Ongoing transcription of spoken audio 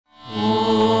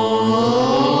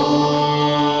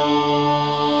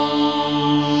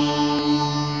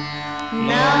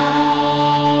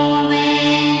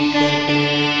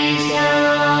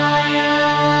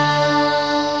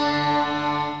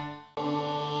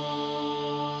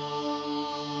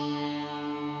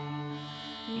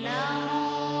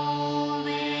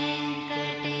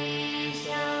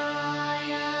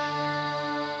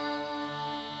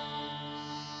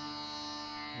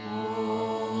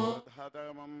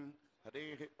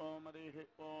हरिः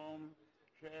ओम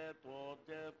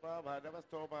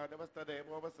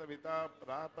क्षेत्रोद्येत्वाभाजवस्तोपाजवस्तदेवोपसविता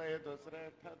प्रापयतु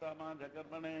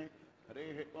श्रेष्ठतमाजकर्मणे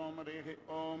हरिः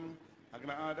ओम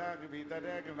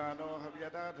अग्नाराग्वीतरे ज्ञानो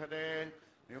हव्यदाधरे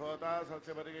निहोता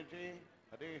सस्यपरीषि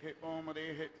हरिः ओम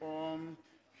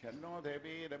शन्नो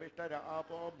देवी रविष्टर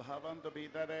आपो भवन्तु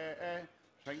भीतरे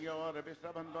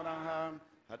संयोरभिष्टबन्धुनः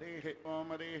हरिः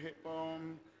ओम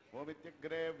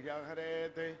ओमित्यग्रे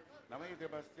व्याहरेत् नमैति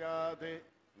पश्चात्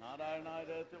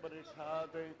नारायणायति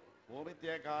परिषात्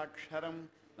ओमित्येकाक्षरं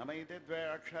नमैति द्वे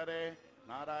अक्षरे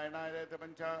नारायणायति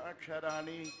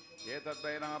पञ्चाक्षराणि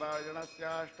एतद्वै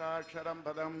नारायणस्याष्टाक्षरं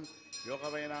पदं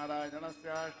योगवै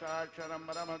नारायणस्याष्टाक्षरं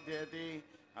परमध्येति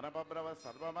अनपब्रव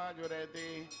सर्वमाजुरेति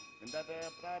विन्दते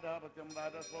प्राजापत्यं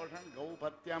राजस्पोषं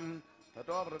गौपत्यं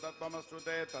ततो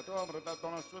मृतत्वमश्नुते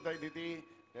इति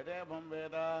यदेवं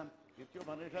वेद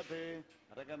इत्युपनिषत्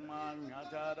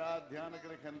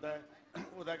अरकर्माण्याचाराध्यानगृह्यन्त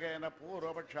उदकेन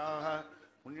पूर्वपक्षाः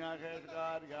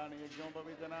पुण्याकेशकार्याणि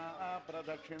यज्ञोपविजना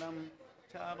प्रदक्षिणं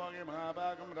चाभोगि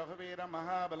महाभागं रघुवीरं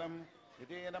महाबलम्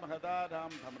इतेन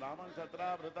महतारां तं रामं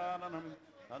शत्रावृताननं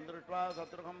तं दृष्ट्वा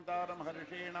शत्रुघं तारं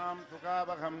हर्षीणां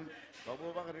सुखावहं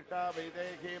बभूव हृष्टा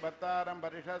वैदेही भर्तारं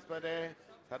परिषस्पदे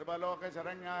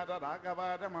सर्वलोकशरण्याय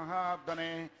राघवाय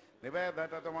महात्मने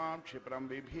निवेदतमां क्षिप्रं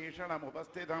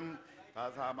विभीषणमुपस्थितं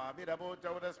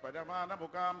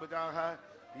तासामाभिरभूचौरस्पजमानमुकाम्बुजाः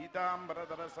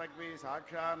पीताम्बरधरसग्वी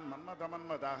साक्षान्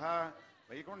मन्मथमन्मथः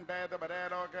वैकुण्ठे तु परे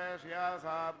लोके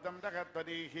श्रियासाब्दं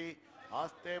जगत्पदीः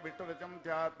आस्ते विष्णुरुचं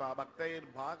ध्यात्वा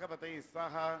भक्तैर्भागवतैः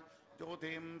सह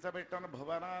ज्योतिं स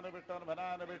विष्णुर्भुवनानि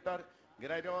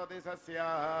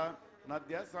विष्णुर्गिरज्योतिषस्याः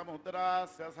नद्यः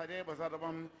समुद्रास्य सजेव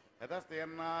सर्वं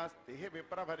यतस्तेन्नास्ति हि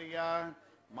विप्रभर्या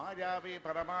मायावी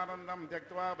परमानन्दं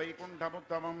त्यक्त्वा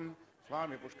वैकुण्ठमुत्तमं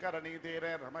स्वामी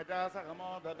पुष्करणीतीरे रमजा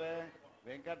सहमोदते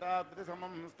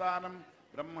वेङ्कटाद्रिसमं स्थानं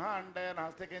ब्रह्माण्डे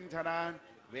नास्ति किञ्चन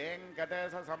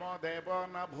वेङ्कटेशसमो देवो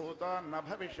न भूतो न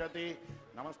भविष्यति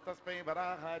नमस्तस्मै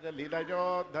वराहाय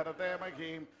लीलयोद्धरते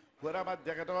महीं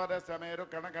पुरमध्यगतोरस्य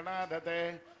मेरुकणकणादते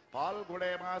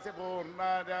पाल्गुणे मासि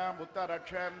पूर्णायाम्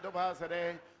उत्तरक्षेन्दुभासरे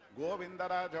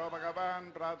गोविन्दराजो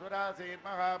भगवान् प्रातुरासीत्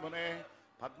महामुने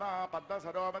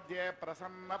पद्मसरो मध्ये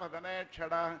प्रसन्नपदने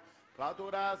क्षण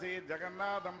प्रातुरासीत्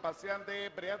जगन्नाथं पश्यन्ति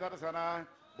प्रियदर्शन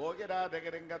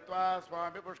भोगिराजगिरिं गत्वा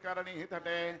स्वामी पुष्करणी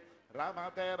तटे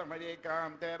रामते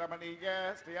रमणीकान्ते रमणीये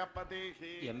श्रियपतिः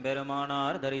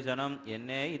எம்பெருமானார் தரிசனம்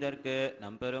என்னே இதற்கு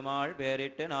நம்பெருமாள்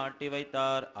பேரிட்டு நாட்டி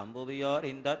வைத்தார் அம்புவியோர்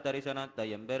இந்த தரிசனத்தை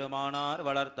எம்பெருமானார்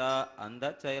வளர்த்த அந்த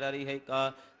செயலறிகைக்கா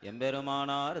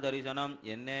எம்பெருமானார் தரிசனம்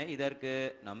என்னே இதற்கு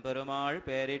நம்பெருமாள்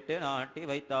பேரிட்டு நாட்டி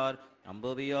வைத்தார்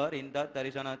அம்புவியோர் இந்த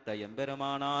தரிசனத்தை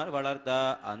எம்பெருமானார் வளர்த்த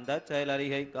அந்த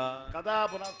செயலறிகைக்கா கதா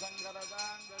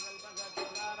புனசங்கரதாம்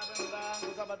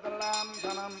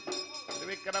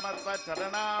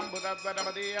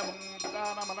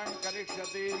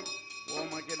विक्रमत्वचरणाम्बुदद्वनमदीयमुक्तानमलङ्करिष्यति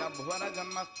ओमकिल भुवन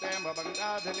जन्मस्ते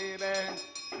भवङ्गाधलीले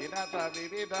विनत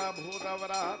विविध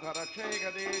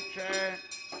भूतवराधरक्षैकदीक्षे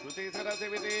श्रुतिसरसि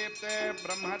विदीप्ते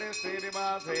ब्रह्मणि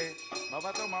श्रीनिवासे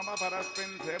भवतु मम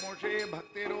परस्मिन् सेमुषी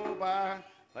भक्तिरूपा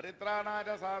परित्राणाय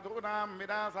साधूनां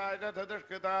विनाशाय च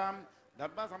दुष्कृतां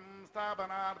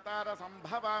धर्मसंस्थापनार्थाय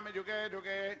सम्भवामि युगे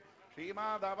युगे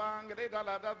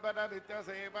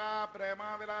श्रीमाधवाङ्गिरिजलदद्वननित्यसेवा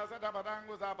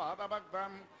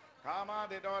प्रेमाविलासपदाङ्गुसपादभक्तं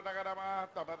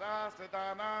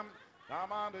कामादिरोदकरमात्मपदाश्रितानां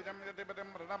रामानुजं यतिपतिं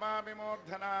प्रणमामि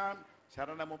मूर्धनां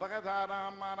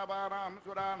शरणमुपगतानां मानवानां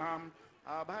सुराणाम्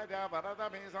अभज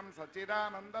वरदमीशं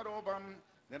सच्चिदानन्दरूपं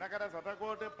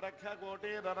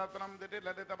दिनकरशतकोटिप्रख्यकोटिरत्नं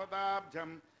दिटिललितपदाब्जं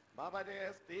भवजे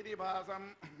स्थितिभासम्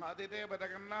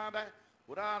आदिदेवजगन्नाथ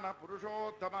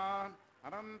पुराणपुरुषोत्तमान्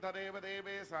अनन्तदेव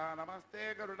देवेशा नमस्ते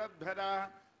गरुडध्वज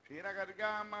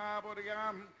क्षीरगर्गां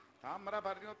महापुर्यां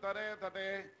ताम्रपर्युत्तरे तटे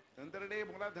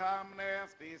चन्द्रिणीमूलधाम्ने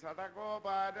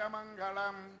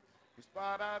श्रीशतकोपायमङ्गलम्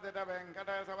विस्पारादित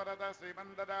वेङ्कटेशवरद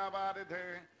श्रीमन्ददावारिधे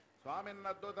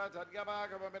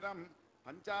स्वामिन्नद्भुतचर्यभागवमिदं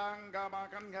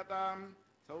पञ्चाङ्गमाकन्यतां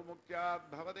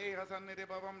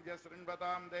सौमुख्याद्भवदेहसन्निधिभवं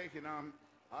यशृण्वतां देहिनाम्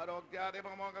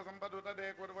आरोग्यादिमोघसम्पदुतदे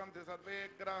कुर्वन्ति सर्वे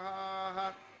ग्रहाः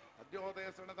अद्योदय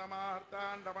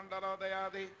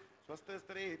सुनतमार्ताण्डमण्डलोदयादि स्वस्ति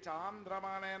स्त्री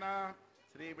चान्द्रमानेन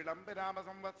श्रीविडम्बिनाम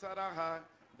संवत्सरः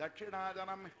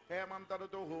दक्षिणाजनं हेमन्त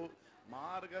ऋतुः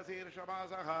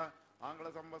मार्गशीर्षमासः आंग्ल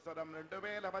संवत्सरं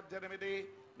 2018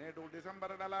 నేడు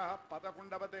డిసెంబర్ నెల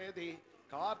 11వ తేదీ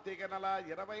కార్తీక నెల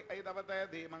 25వ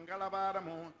తేదీ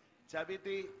మంగళవారము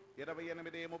చవితి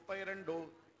 28:32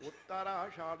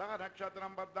 ఉత్తరాషాఢ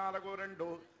నక్షత్రం 14:2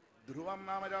 ధ్రువం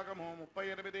నామయోగము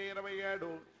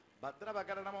 38:27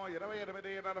 భద్రవకరణము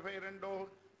 2842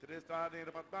 త్రిస్థాని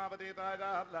పద్మావతి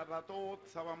తాజార్ల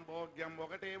రథోత్సవం భోగ్యం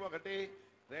 1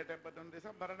 రేటు 18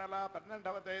 డిసెంబర్ నెల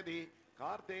 12వ తేదీ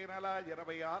కార్తీక నెల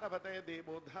 26వ తేదీ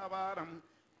బుధవారం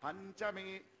పంచమి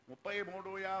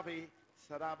 33:50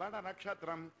 శ్రవణ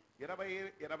నక్షత్రం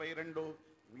 2022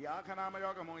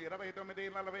 వ్యాఘనామయోగము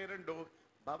 29:42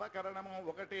 భవకరణము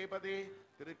 1:10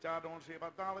 తిరుచానూరు శ్రీ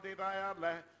పద్మావతి తాయార్ల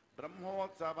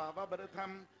బ్రహ్మోత్సవ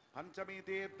అవబృతం పంచమీ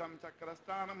తీర్థం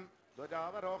చక్రస్థానం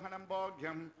ధ్వజావరోహణం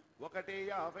భోగ్యం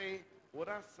 1:50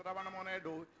 పురశ్రవణము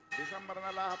నేడు డిసెంబర్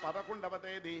నెల 11వ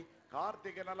తేదీ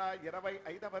కార్తీక నెల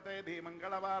 25వ తేదీ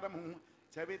మంగళవారము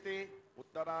చవితి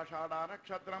ఉత్తరాషాఢ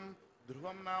నక్షత్రం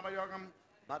ధ్రువం నామయోగం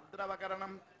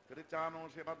భద్రవకరణం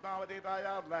తిరుచానూరు శ్రీ పద్మావతి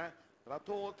తాయార్ల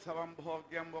రథోత్సవం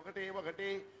భోగ్యం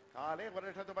 1:1 కాలే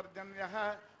వర్షతు పర్జన్య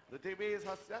పృథివీ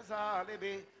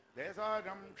సస్యశాలిని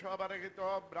దేశాజం క్షోభరహితో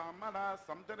బ్రాహ్మణ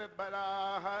సంతు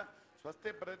నిర్భరాః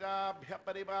స్వస్తి ప్రజాభ్య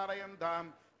పరిపాలయంతాం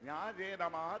న్యాయేన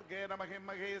మార్గేణ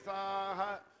మహిమహేసాః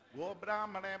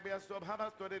గోబ్రాహ్మణేభ్య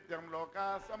శుభమస్తు నిత్యం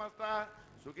లోకాః సమస్తాః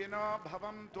సుఖినో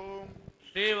భవంతు.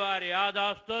 శ్రీవారి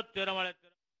ఆదాస్తు తిరుమల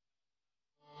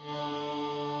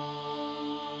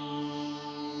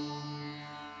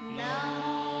నా